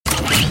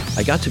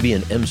I got to be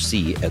an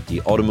MC at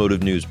the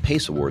Automotive News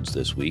PACE Awards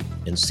this week,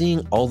 and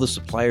seeing all the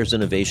suppliers'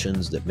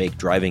 innovations that make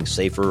driving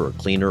safer or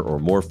cleaner or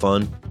more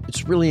fun,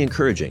 it's really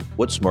encouraging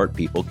what smart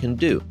people can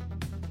do.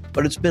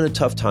 But it's been a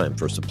tough time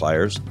for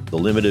suppliers. The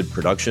limited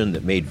production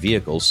that made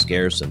vehicles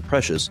scarce and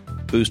precious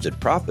boosted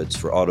profits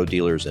for auto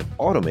dealers and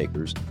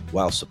automakers,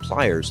 while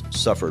suppliers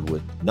suffered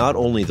with not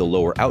only the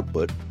lower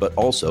output, but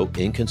also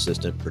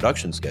inconsistent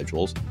production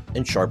schedules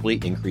and sharply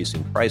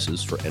increasing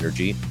prices for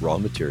energy, raw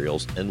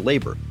materials, and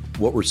labor.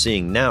 What we're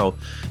seeing now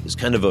is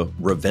kind of a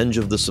revenge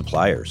of the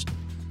suppliers.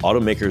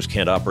 Automakers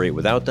can't operate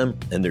without them,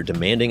 and they're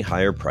demanding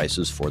higher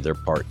prices for their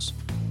parts.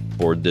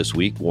 Ford this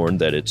week warned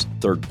that its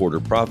third quarter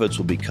profits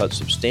will be cut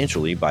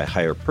substantially by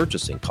higher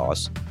purchasing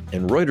costs,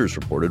 and Reuters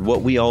reported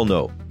what we all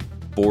know.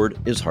 Ford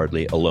is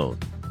hardly alone.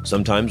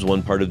 Sometimes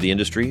one part of the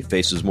industry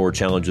faces more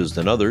challenges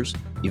than others.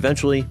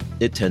 Eventually,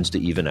 it tends to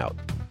even out.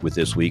 With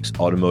this week's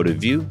Automotive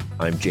View,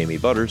 I'm Jamie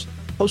Butters,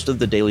 host of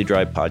the Daily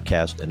Drive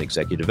podcast and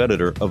executive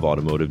editor of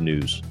Automotive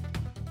News.